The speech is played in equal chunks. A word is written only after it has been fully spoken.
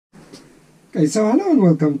Okay, so hello and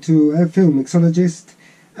welcome to Film Mixologist.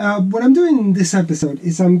 What I'm doing in this episode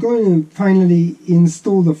is I'm going to finally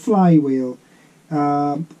install the flywheel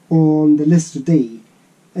on the Lister D.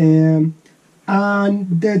 And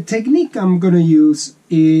the technique I'm going to use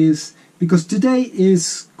is, because today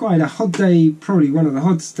is quite a hot day, probably one of the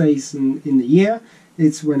hottest days in the year.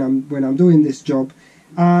 It's when I'm doing this job.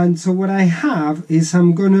 And so what I have is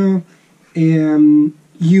I'm going to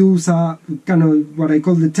use a kind of what I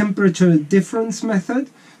call the temperature difference method.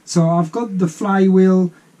 So I've got the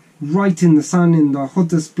flywheel right in the sun, in the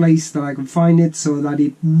hottest place that I can find it, so that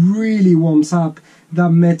it really warms up.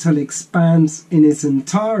 That metal expands in its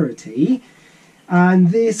entirety,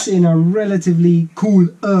 and this in a relatively cool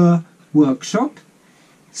workshop.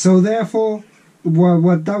 So therefore,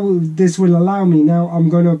 this will allow me now. I'm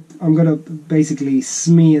gonna basically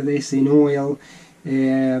smear this in oil.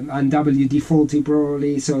 And WD-40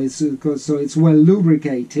 probably, so it's well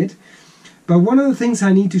lubricated. But one of the things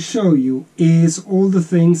I need to show you is all the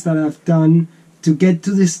things that I've done to get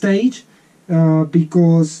to this stage,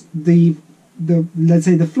 because let's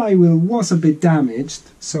say the flywheel was a bit damaged.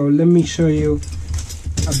 So let me show you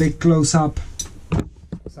a bit close up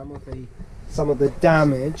some of the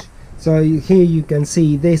damage. So here you can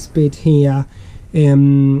see this bit here,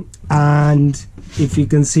 and if you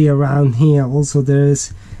can see around here also there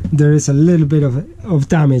is a little bit of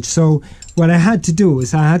damage. So what I had to do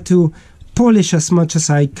is I had to polish as much as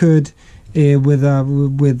I could with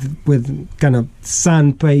kind of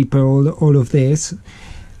sandpaper, all of this.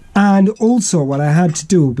 And also what I had to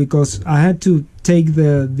do, because I had to take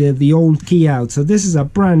the old key out, so this is a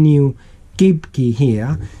brand new gib key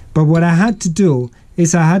here, but what I had to do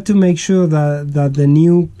is I had to make sure that the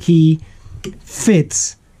new key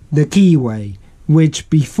fits the keyway, which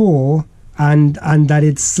before, and that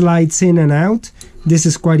it slides in and out. This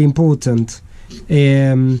is quite important.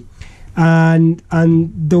 And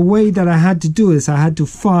the way that I had to do this, I had to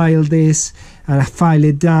file this and file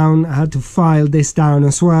it down. I had to file this down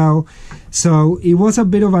as well. So it was a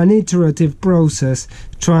bit of an iterative process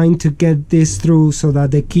trying to get this through so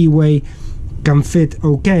that the keyway can fit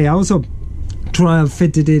okay. I also trial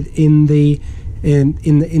fitted it in the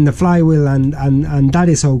flywheel, and that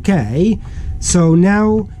is okay. So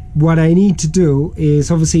now what I need to do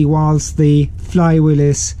is, obviously whilst the flywheel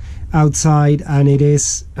is outside and it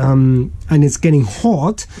is and it's getting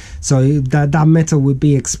hot, so that metal would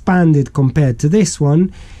be expanded compared to this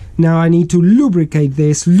one. Now I need to lubricate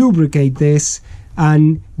this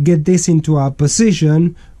and get this into a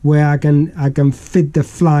position where I can fit the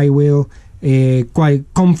flywheel quite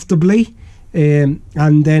comfortably. And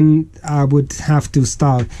then I would have to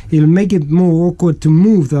start. It'll make it more awkward to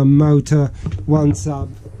move the motor once I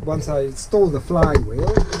install the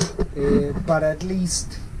flywheel, but at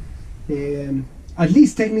least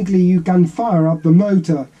technically you can fire up the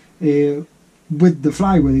motor with the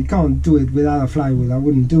flywheel. You can't do it without a flywheel. I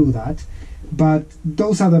wouldn't do that. But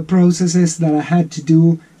those are the processes that I had to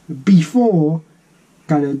do before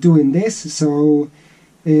kind of doing this. So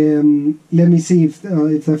let me see if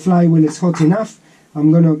the flywheel is hot enough.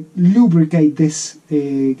 I'm going to lubricate this,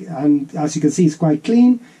 and as you can see it's quite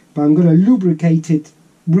clean, but I'm going to lubricate it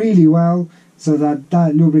really well so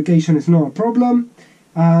that lubrication is not a problem.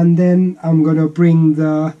 And then I'm going to bring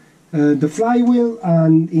the flywheel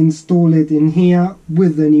and install it in here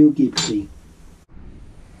with the new gib key.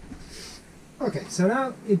 Okay, so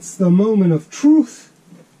now it's the moment of truth.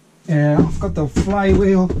 I've got the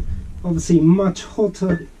flywheel obviously much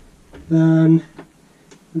hotter than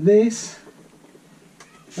this,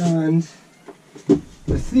 and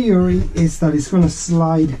the theory is that it's going to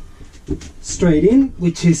slide straight in,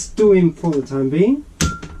 which is doing for the time being.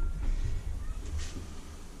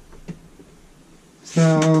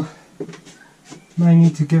 So I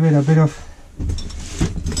need to give it a bit of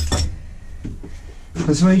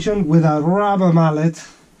persuasion with a rubber mallet.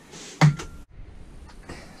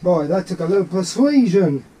 Boy, that took a little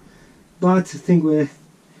persuasion. But I think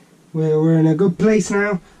we're in a good place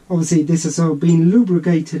now. Obviously this has all been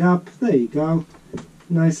lubricated up. There you go.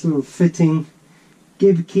 Nice little fitting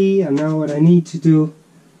gib key. And now what I need to do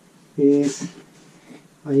is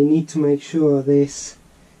I need to make sure this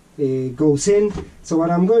goes in. So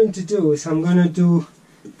what I'm going to do is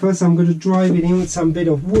first I'm going to drive it in with some bit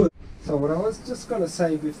of wood. So what I was just going to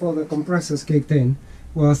say before the compressors kicked in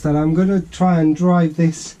was that I'm going to try and drive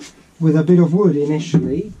this with a bit of wood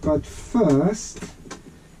initially, but first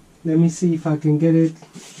let me see if I can get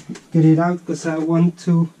it out, because I want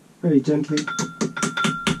to very gently,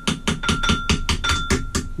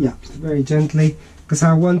 very gently, because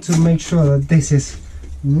I want to make sure that this is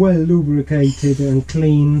well lubricated and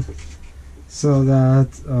clean, so that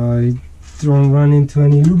I don't run into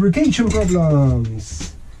any lubrication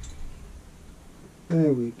problems.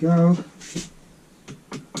 There we go.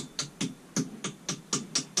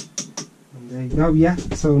 And there you go. Yeah,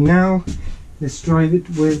 so now let's drive it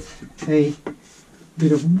with a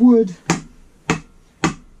bit of wood.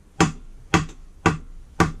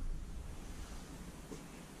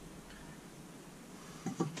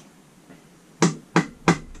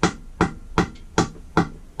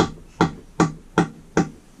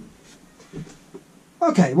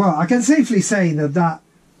 Okay, well, I can safely say that that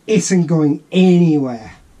isn't going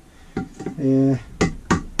anywhere.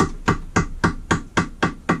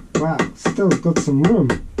 Wow, still got some room.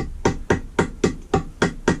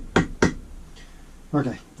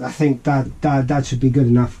 Okay, I think that should be good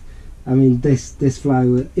enough. I mean, this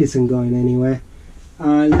flywheel isn't going anywhere.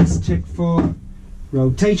 Let's check for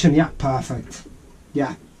rotation. Yeah, perfect.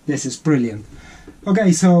 Yeah, this is brilliant.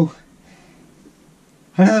 Okay, so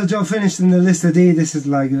another job finished in the Lister D. This is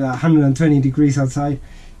like 120 degrees outside,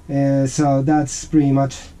 so that's pretty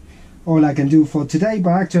much all I can do for today.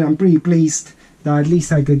 But actually I'm pretty pleased that at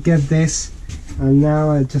least I could get this, and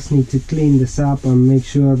now I just need to clean this up and make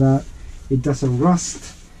sure that it doesn't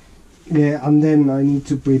rust. Yeah, and then I need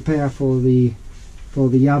to prepare for the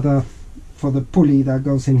pulley that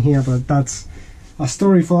goes in here, but that's a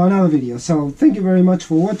story for another video. So thank you very much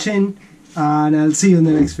for watching, and I'll see you in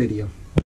the next video.